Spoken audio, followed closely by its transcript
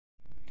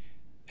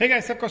Hey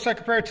guys, Stepco Site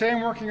Repair. Today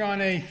I'm working on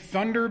a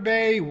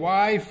Thunderbay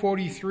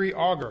y43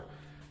 auger.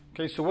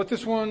 Okay, so what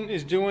this one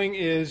is doing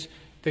is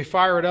they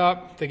fire it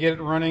up, they get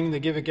it running, they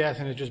give it gas,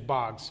 and it just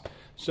bogs.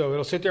 So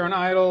it'll sit there and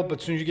idle, but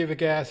as soon as you give it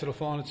gas, it'll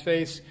fall on its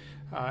face.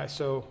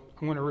 So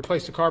I'm going to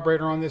replace the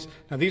carburetor on this.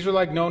 Now these are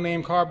like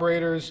no-name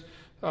carburetors,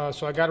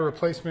 so I got a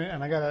replacement,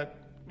 and I got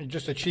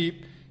just a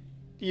cheap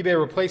eBay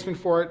replacement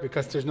for it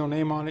because there's no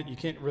name on it. You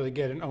can't really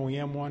get an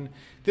OEM one.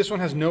 This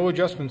one has no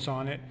adjustments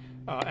on it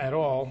at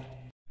all.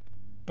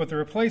 But the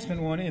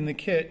replacement one in the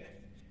kit,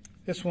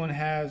 this one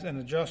has an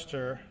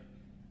adjuster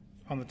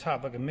on the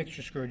top, like a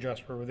mixture screw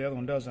adjuster, where the other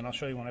one doesn't. I'll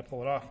show you when I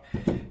pull it off.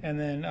 And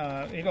then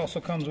it also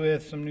comes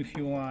with some new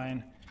fuel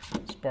line,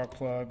 spark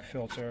plug,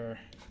 filter,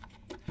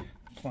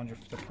 plunger,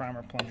 the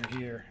primer plunger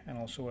here, and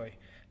also a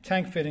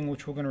tank fitting,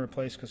 which we're going to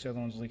replace because the other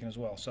one's leaking as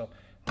well. So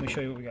let me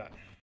show you what we got.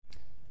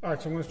 All right,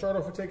 so I'm going to start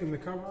off with taking the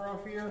cover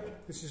off here.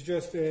 This is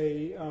just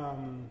a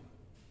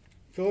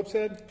Phillips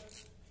head.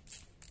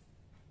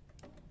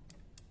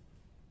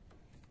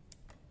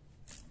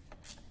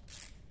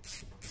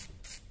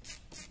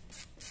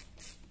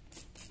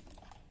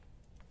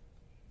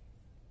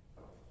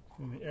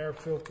 And the air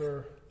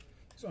filter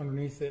is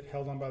underneath it,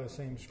 held on by the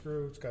same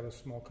screw. It's got a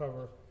small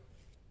cover,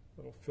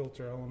 little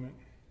filter element.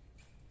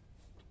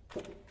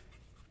 All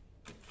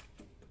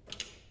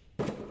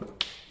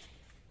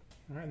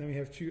right, and then we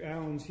have two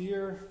Allens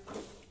here.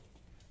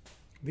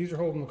 These are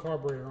holding the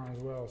carburetor on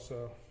as well,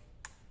 so.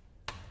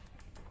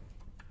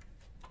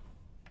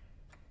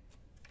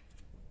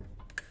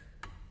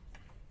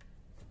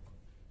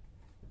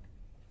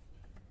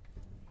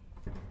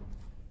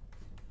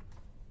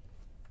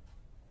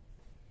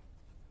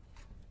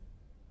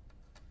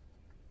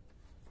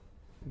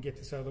 Get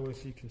this out of the way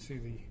so you can see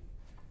the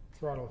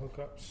throttle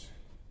hookups.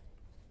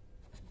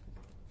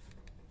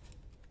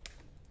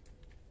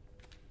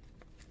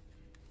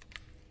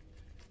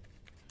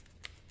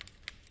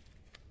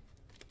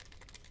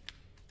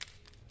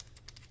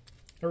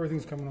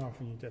 Everything's coming off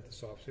when you get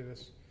this off. See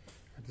this?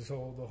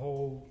 The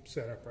whole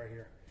setup right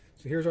here.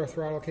 So here's our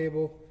throttle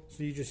cable.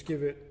 So you just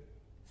give it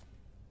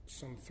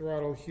some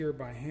throttle here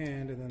by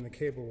hand, and then the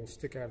cable will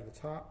stick out of the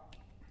top.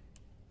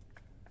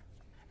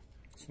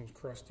 This one's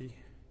crusty.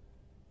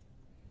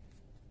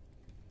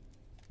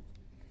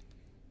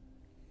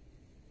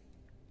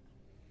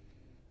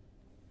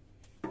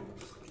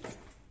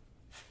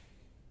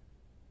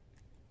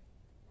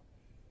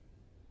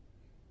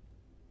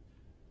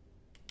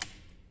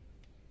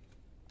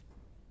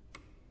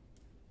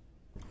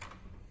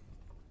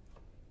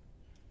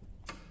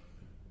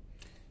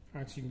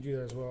 Alright, so you can do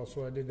that as well.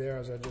 So what I did there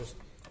is I just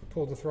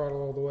pulled the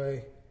throttle all the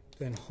way,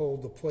 then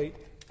hold the plate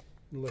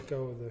and let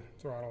go of the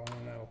throttle,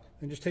 and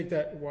then just take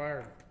that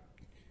wire,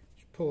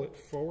 just pull it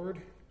forward.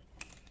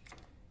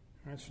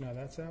 Alright, so now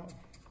that's out.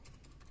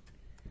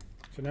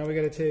 So now we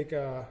got to take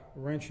a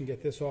wrench and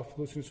get this off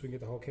loosened so we can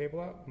get the whole cable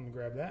out. I'm going to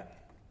grab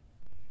that.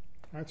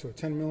 Alright, so a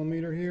 10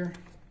 millimeter here.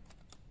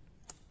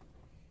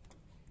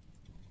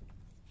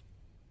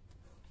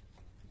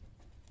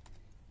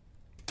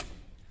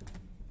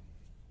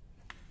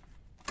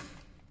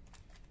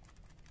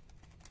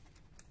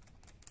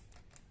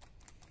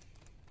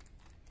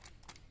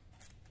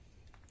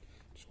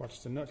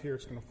 Watch the nut here,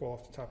 it's going to fall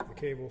off the top of the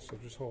cable, so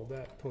just hold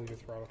that, pull your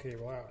throttle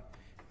cable out,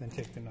 then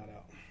take the nut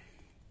out.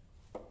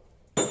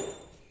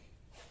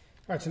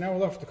 Alright, so now we're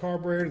left with the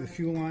carburetor, the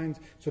fuel lines.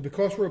 So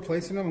because we're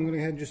replacing them, I'm going to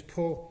go ahead and just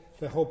pull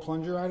the whole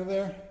plunger out of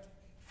there.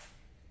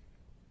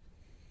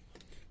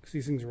 Because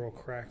these things are all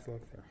cracked,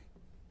 look, they're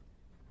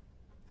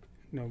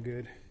no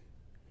good.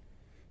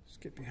 Just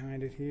get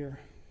behind it here.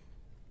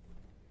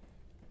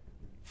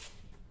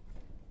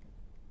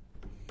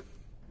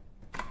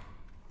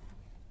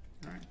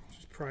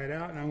 Try it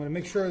out, and I'm going to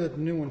make sure that the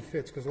new one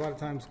fits, because a lot of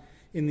times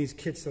in these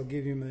kits they'll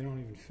give you them and they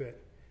don't even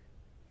fit.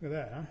 Look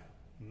at that, huh?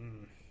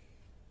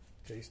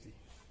 Tasty.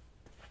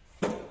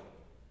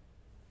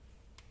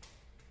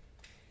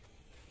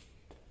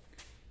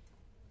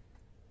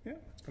 Yeah,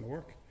 it's going to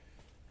work.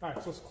 All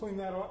right, so let's clean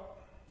that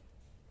up.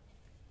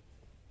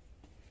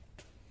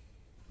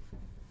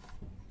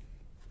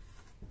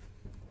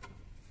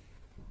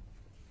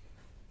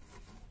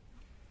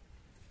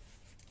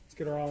 Let's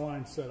get our all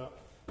lines set up.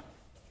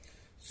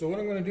 So what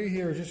I'm going to do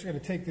here is just going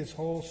to take this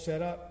whole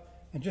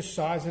setup and just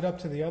size it up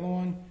to the other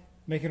one,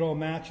 make it all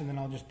match, and then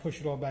I'll just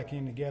push it all back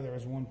in together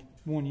as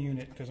one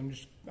unit, because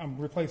I'm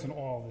replacing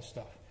all of this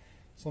stuff.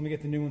 So let me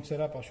get the new one set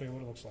up. I'll show you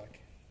what it looks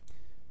like.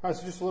 All right,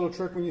 so just a little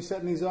trick when you're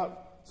setting these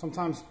up.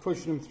 Sometimes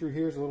pushing them through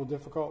here is a little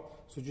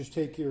difficult. So just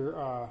take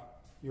your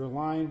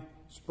line,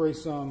 spray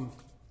some.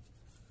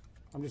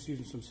 I'm just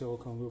using some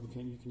silicone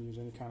lubricant. You can use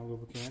any kind of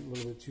lubricant. A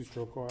little bit of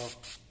 2-stroke oil.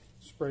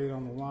 Spray it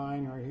on the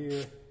line right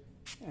here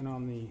and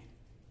on the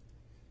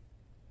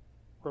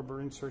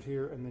rubber insert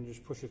here, and then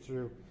just push it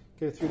through.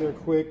 Get it through there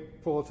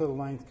quick, pull it to the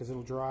length because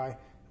it'll dry. And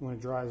when it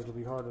dries, it'll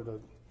be harder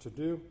to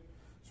do.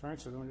 So, right,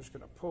 so then we're just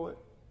going to pull it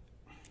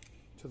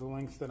to the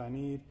length that I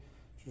need,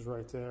 which is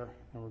right there,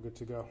 and we're good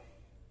to go.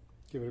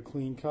 Give it a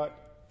clean cut.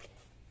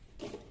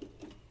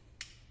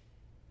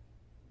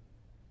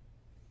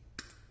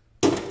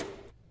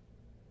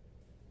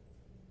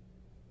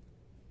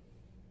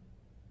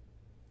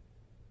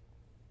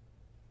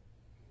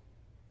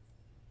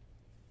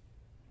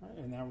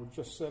 And now we're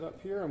just set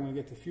up here. I'm going to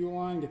get the fuel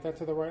line, get that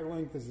to the right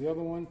length as the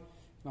other one.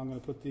 And I'm going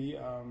to put the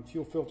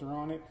fuel filter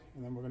on it,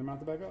 and then we're going to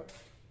mount it back up.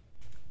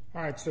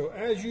 All right, so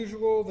as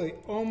usual, they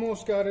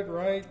almost got it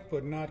right,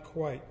 but not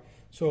quite.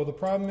 So the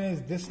problem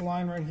is this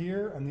line right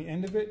here on the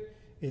end of it,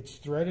 it's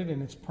threaded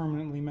and it's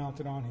permanently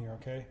mounted on here,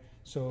 okay?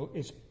 So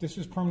this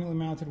is permanently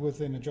mounted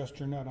with an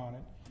adjuster nut on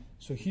it.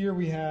 So here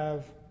we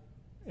have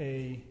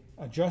a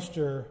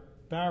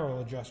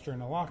barrel adjuster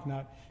and a lock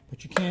nut,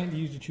 but you can't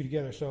use the two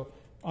together. So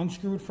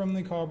unscrewed from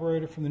the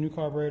carburetor, from the new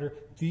carburetor,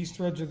 these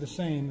threads are the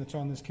same that's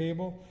on this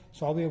cable.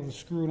 So I'll be able to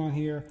screw it on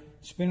here,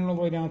 spin it all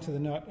the way down to the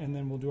nut, and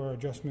then we'll do our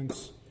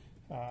adjustments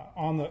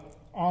on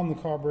the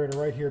carburetor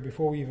right here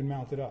before we even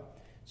mount it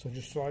up. So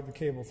just slide the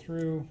cable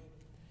through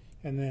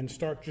and then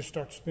start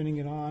spinning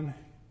it on.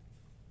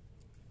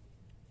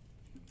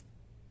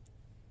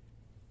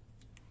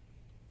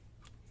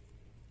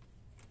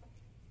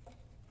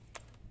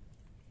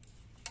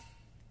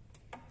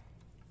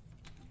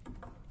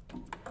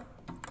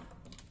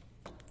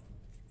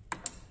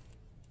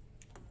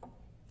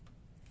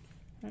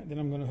 All right, then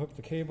I'm going to hook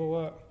the cable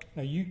up.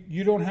 Now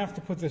you don't have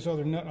to put this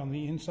other nut on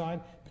the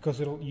inside because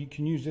you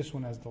can use this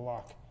one as the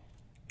lock.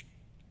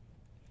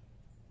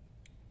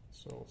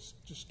 So let's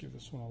just give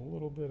this one a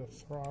little bit of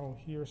throttle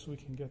here so we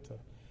can get the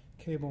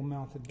cable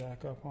mounted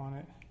back up on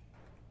it.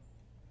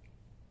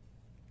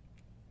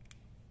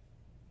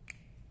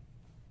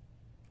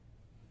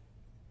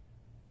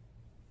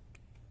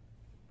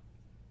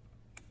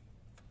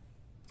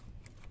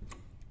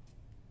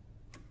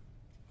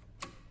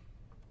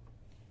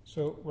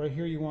 So right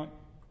here you want,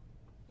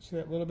 see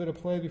that little bit of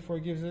play before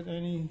it gives it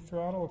any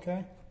throttle,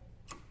 okay?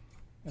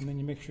 And then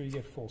you make sure you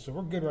get full. So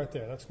we're good right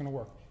there, that's gonna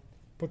work.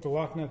 Put the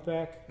lock nut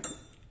back,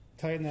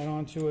 tighten that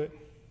onto it.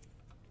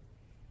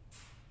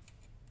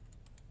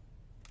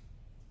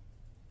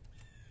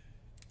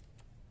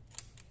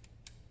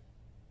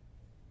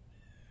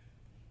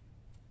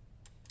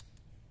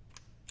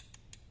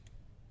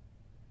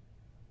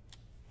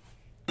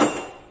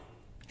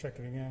 Check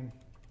it again,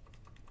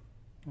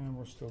 and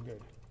we're still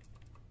good.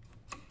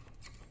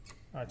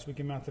 All right, so we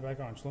can mount it back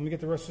on. So let me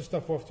get the rest of the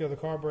stuff off the other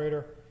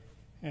carburetor,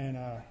 and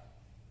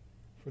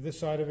for this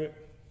side of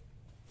it,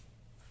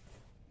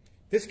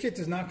 this kit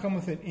does not come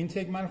with an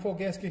intake manifold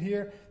gasket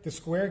here. The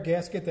square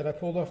gasket that I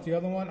pulled off the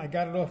other one, I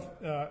got it off,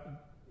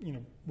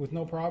 with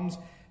no problems,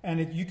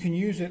 and you can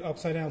use it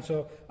upside down.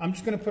 So I'm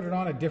just going to put it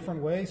on a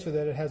different way so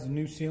that it has a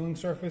new sealing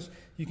surface.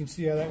 You can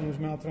see how that one was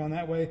mounted on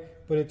that way,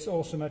 but it's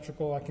all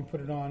symmetrical. I can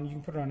put it on. You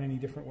can put it on any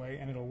different way,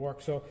 and it'll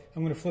work. So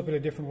I'm going to flip it a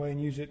different way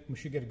and use it. We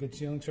should get a good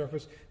sealing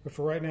surface. But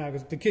for right now,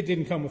 because the kit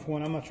didn't come with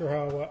one, I'm not sure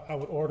how I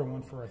would order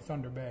one for a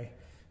Thunderbay.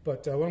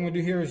 But what I'm going to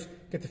do here is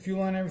get the fuel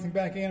line and everything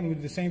back in. I'm going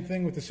to do the same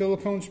thing with the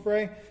silicone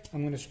spray.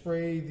 I'm going to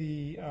spray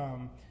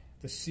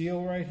the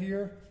seal right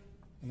here,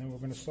 and then we're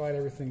going to slide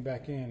everything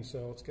back in.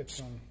 So let's get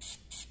some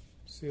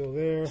seal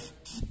there,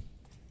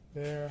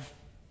 the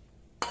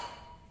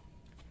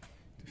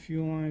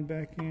fuel line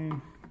back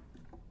in,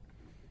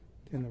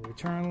 then the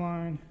return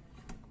line.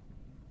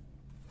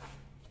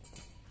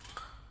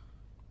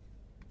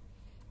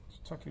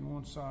 Just tuck in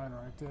one side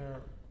right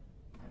there,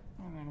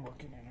 and then work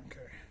it in,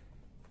 okay.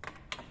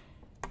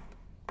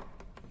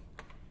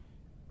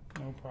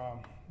 No problem.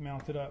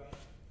 Mount it up.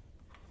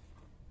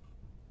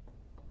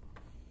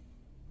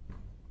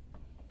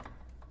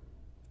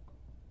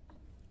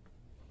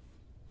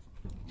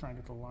 Try and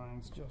get the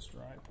lines just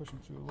right. Push them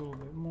through a little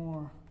bit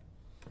more.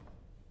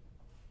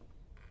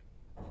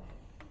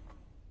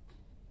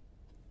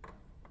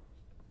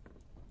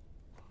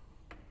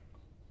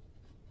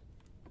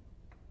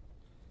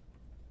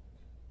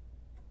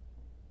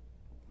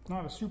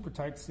 Not a super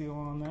tight seal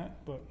on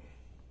that, but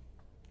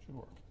should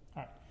work.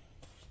 All right.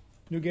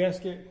 New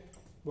gasket.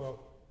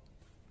 Well,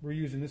 we're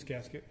using this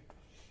gasket.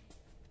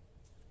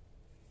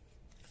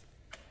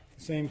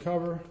 Same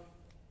cover.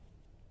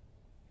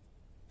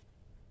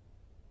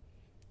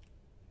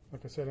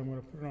 Like I said, I'm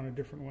going to put it on a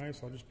different way,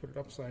 so I'll just put it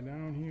upside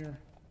down here.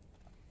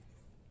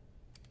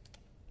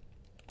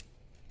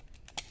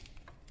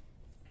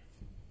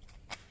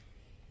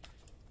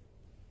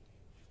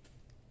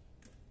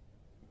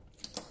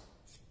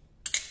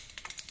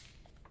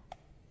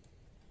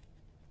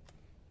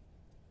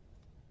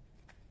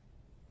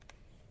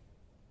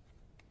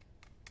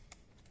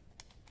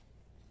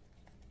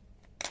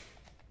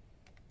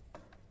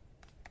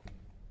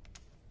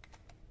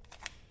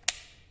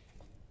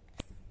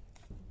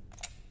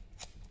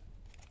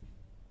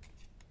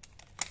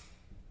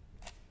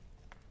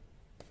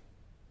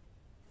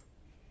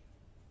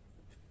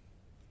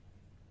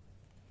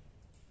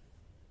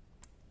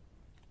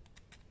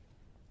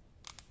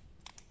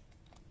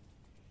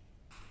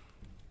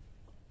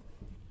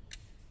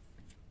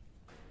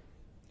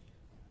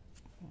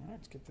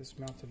 Let's get this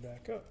mounted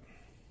back up.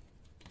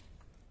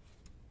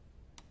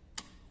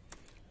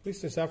 At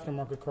least this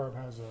aftermarket carb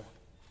has a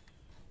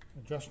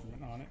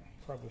adjustment on it,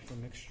 probably for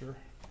mixture.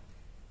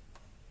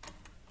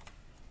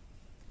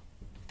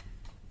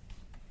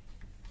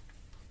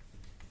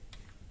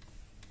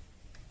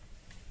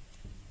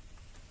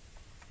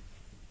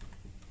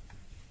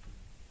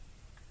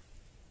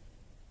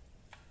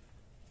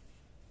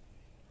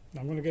 Now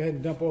I'm going to go ahead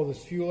and dump all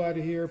this fuel out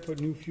of here, put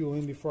new fuel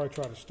in before I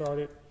try to start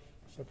it.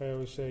 It's like I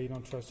always say, you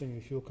don't trust any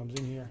fuel comes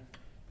in here.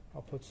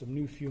 I'll put some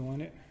new fuel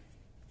in it.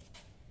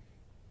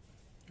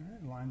 All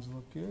right, lines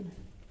look good.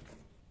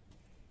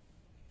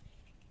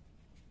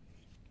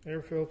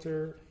 Air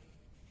filter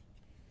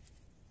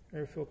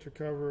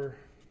cover.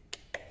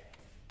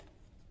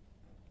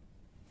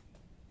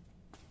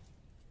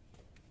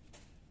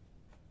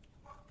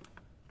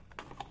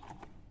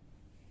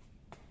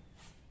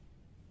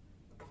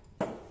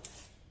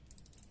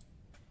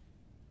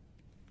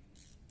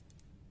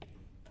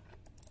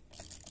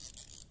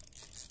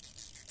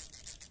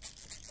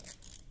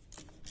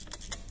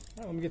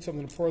 Let me get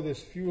something to pour this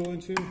fuel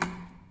into,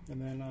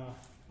 and then I'll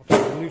put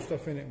some new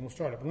stuff in it and we'll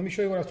start it. But let me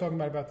show you what I was talking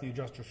about the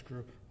adjuster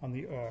screw on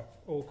the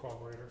old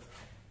carburetor.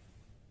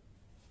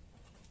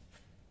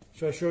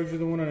 So I showed you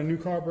the one on a new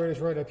carburetor is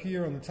right up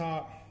here on the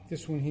top.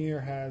 This one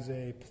here has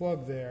a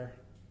plug there,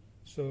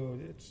 so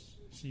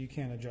you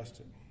can't adjust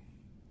it.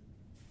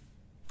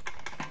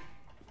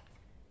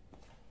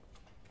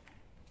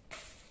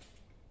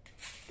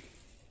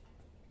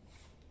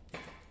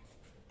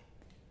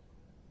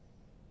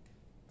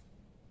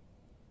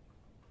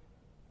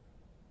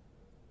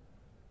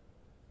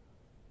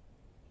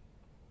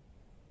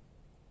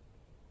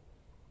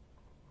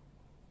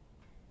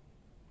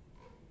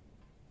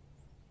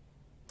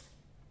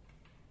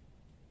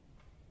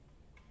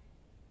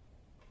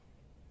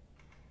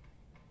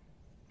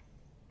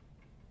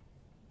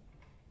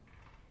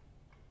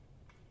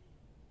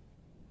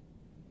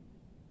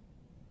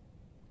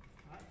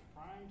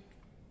 Primed.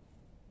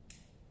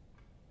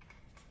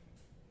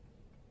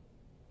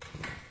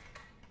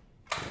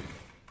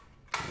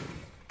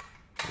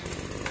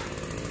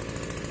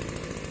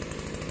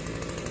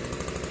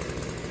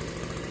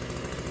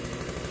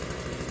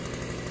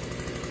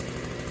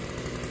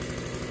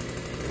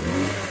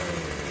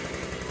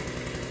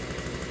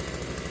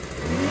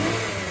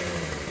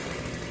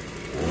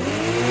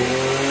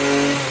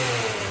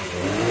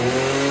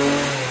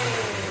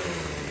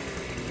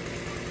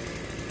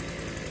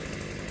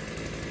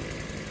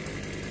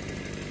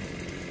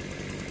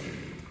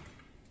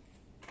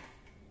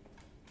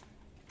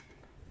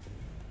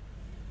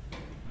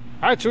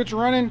 All right, so it's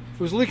running. It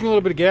was leaking a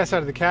little bit of gas out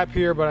of the cap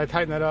here, but I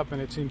tightened that up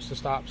and it seems to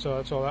stop, so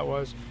that's all that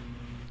was.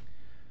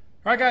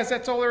 All right, guys,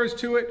 that's all there is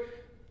to it.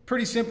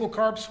 Pretty simple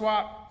carb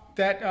swap.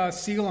 That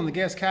seal on the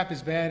gas cap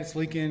is bad. It's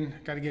leaking.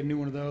 Got to get a new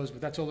one of those,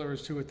 but that's all there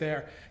is to it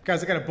there.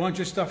 Guys, I got a bunch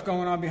of stuff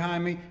going on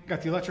behind me.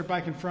 Got the electric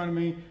bike in front of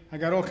me. I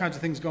got all kinds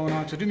of things going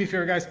on. So do me a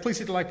favor, guys. Please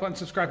hit the like button,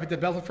 subscribe, hit the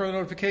bell for further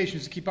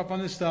notifications to keep up on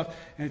this stuff.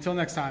 And until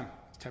next time,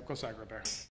 it's Tepco Cyber Repair.